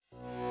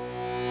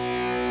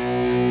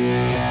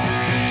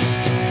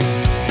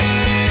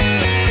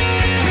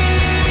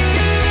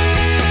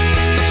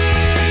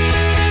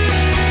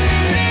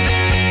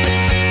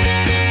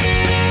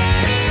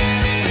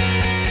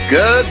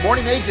Good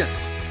morning, agents.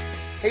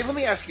 Hey, let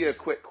me ask you a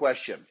quick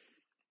question.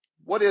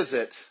 What is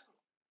it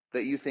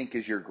that you think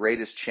is your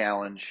greatest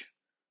challenge,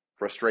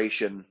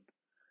 frustration?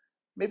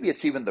 Maybe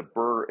it's even the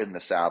burr in the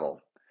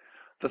saddle.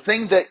 The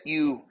thing that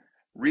you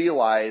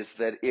realize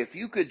that if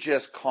you could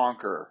just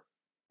conquer,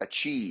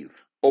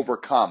 achieve,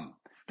 overcome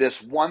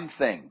this one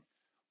thing,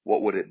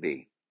 what would it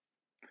be?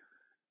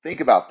 Think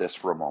about this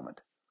for a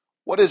moment.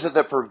 What is it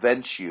that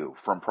prevents you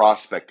from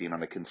prospecting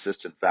on a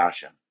consistent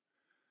fashion?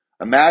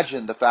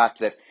 Imagine the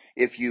fact that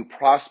if you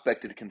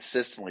prospected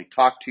consistently,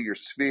 talk to your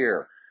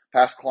sphere,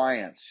 past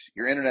clients,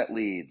 your internet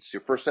leads,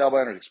 your first sale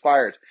banners,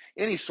 expires,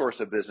 any source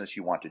of business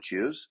you want to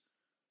choose,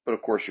 but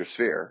of course your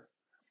sphere.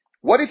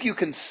 What if you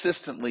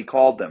consistently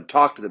called them,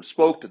 talked to them,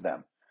 spoke to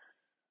them,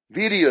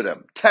 videoed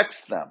them,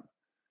 texted them,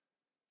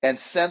 and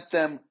sent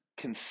them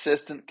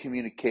consistent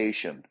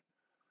communication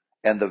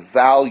and the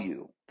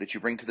value that you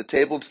bring to the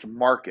table and to the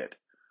market?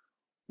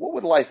 What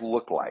would life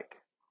look like?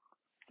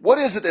 What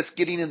is it that's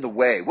getting in the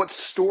way? What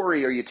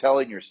story are you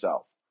telling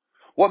yourself?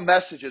 What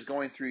message is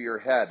going through your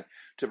head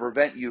to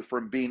prevent you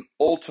from being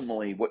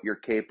ultimately what you're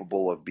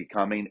capable of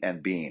becoming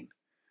and being?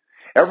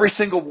 Every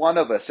single one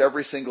of us,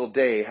 every single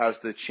day, has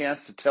the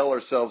chance to tell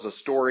ourselves a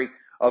story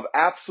of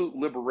absolute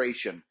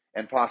liberation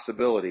and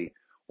possibility,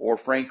 or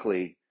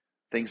frankly,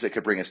 things that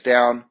could bring us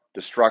down,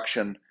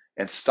 destruction,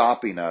 and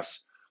stopping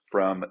us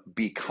from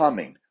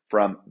becoming,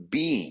 from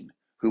being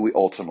who we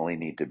ultimately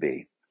need to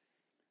be.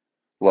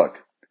 Look,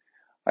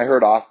 I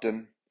heard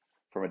often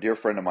from a dear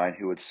friend of mine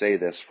who would say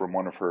this from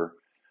one of her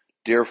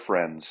dear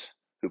friends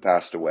who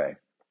passed away,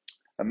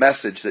 a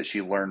message that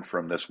she learned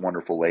from this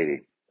wonderful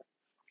lady.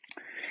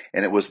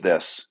 And it was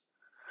this: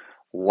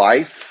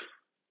 life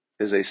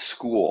is a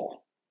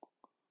school.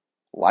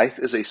 Life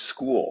is a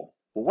school.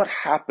 Well, what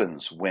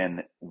happens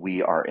when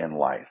we are in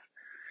life?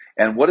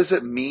 And what does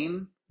it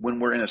mean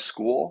when we're in a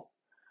school?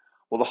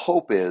 Well, the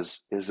hope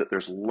is that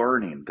there's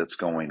learning that's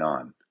going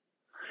on.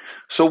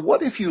 So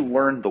what if you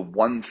learned the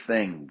one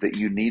thing that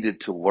you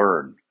needed to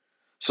learn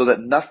so that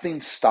nothing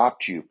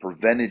stopped you,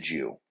 prevented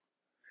you,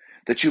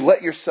 that you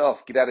let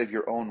yourself get out of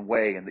your own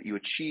way, and that you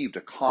achieved,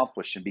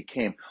 accomplished, and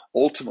became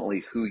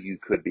ultimately who you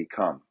could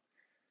become?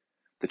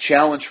 The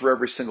challenge for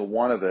every single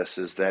one of us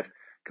is that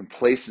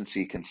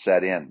complacency can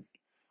set in.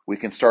 We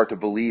can start to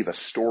believe a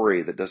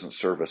story that doesn't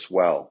serve us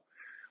well.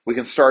 We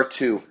can start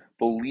to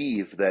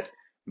believe that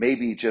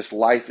maybe just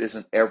life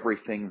isn't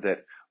everything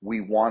that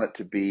we want it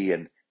to be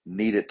and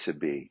need it to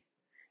be.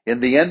 In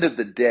the end of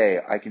the day,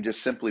 I can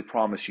just simply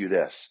promise you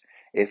this: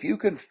 if you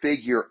can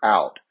figure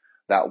out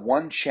that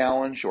one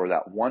challenge or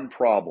that one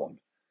problem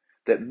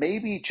that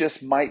maybe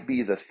just might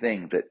be the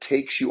thing that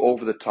takes you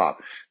over the top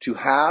to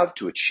have,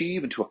 to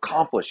achieve, and to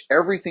accomplish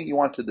everything you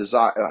want to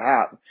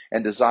have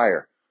and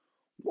desire,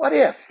 what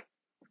if?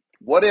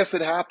 What if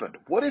it happened?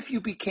 What if you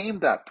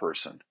became that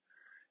person?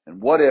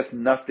 And what if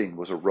nothing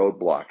was a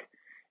roadblock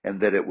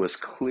and that it was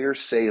clear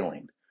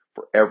sailing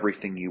for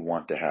everything you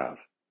want to have?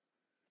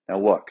 Now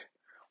look,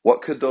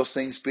 what could those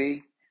things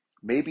be?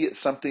 Maybe it's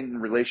something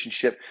in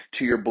relationship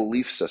to your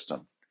belief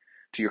system,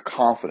 to your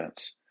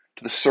confidence,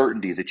 to the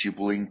certainty that you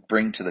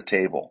bring to the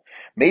table.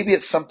 Maybe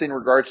it's something in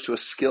regards to a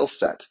skill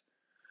set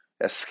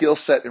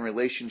in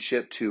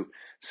relationship to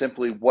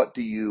simply what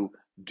do you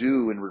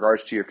do in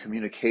regards to your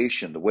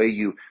communication, the way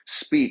you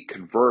speak,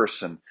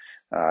 converse, and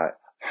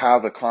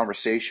have a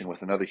conversation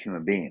with another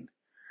human being.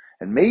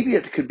 And maybe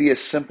it could be as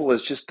simple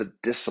as just the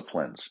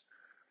disciplines.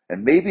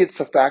 And maybe it's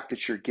the fact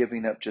that you're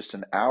giving up just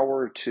an hour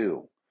or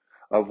two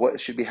of what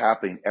should be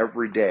happening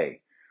every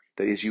day,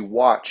 that as you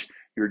watch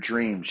your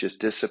dreams just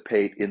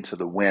dissipate into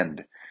the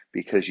wind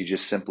because you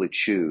just simply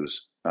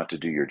choose not to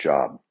do your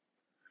job.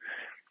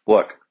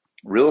 Look,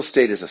 real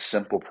estate is a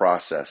simple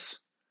process.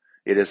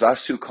 It is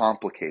us who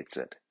complicates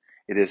it.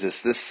 It is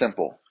this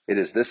simple. It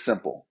is this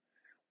simple.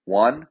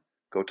 1,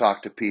 go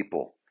talk to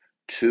people.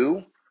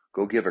 2,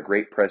 go give a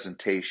great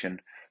presentation.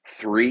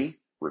 3,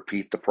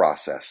 repeat the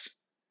process.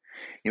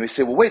 You may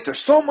say, well, wait, there's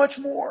so much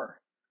more.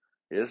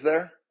 Is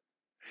there?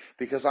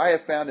 Because I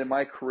have found in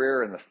my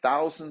career, and the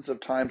thousands of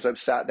times I've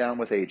sat down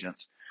with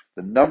agents,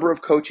 the number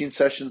of coaching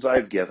sessions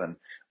I've given,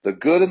 the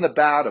good and the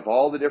bad of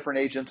all the different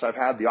agents I've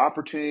had the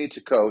opportunity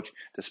to coach,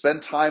 to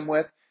spend time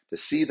with, to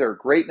see their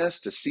greatness,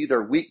 to see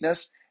their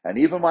weakness, and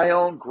even my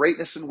own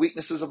greatness and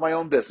weaknesses of my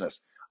own business,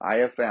 I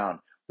have found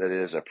that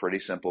it is a pretty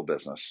simple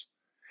business.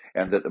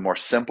 And that the more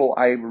simple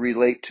I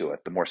relate to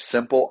it, the more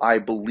simple I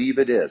believe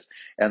it is,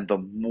 and the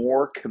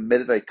more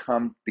committed I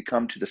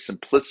become to the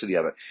simplicity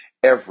of it,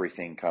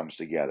 everything comes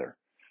together.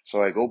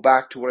 So I go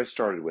back to what I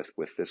started with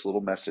this little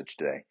message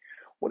today.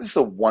 What is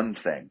the one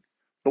thing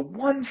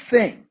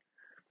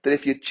that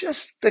if you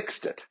just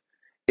fixed it,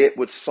 it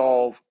would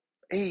solve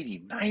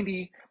 80,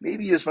 90,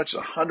 maybe as much as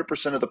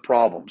 100% of the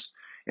problems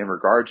in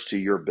regards to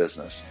your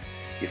business?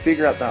 You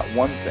figure out that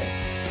one thing,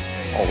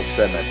 all of a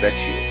sudden I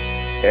bet you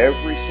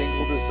every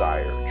single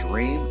desire,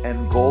 dream,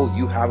 and goal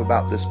you have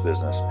about this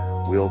business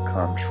will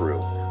come true.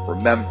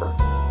 Remember,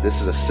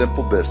 this is a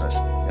simple business,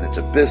 and it's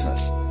a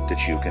business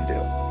that you can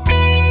do.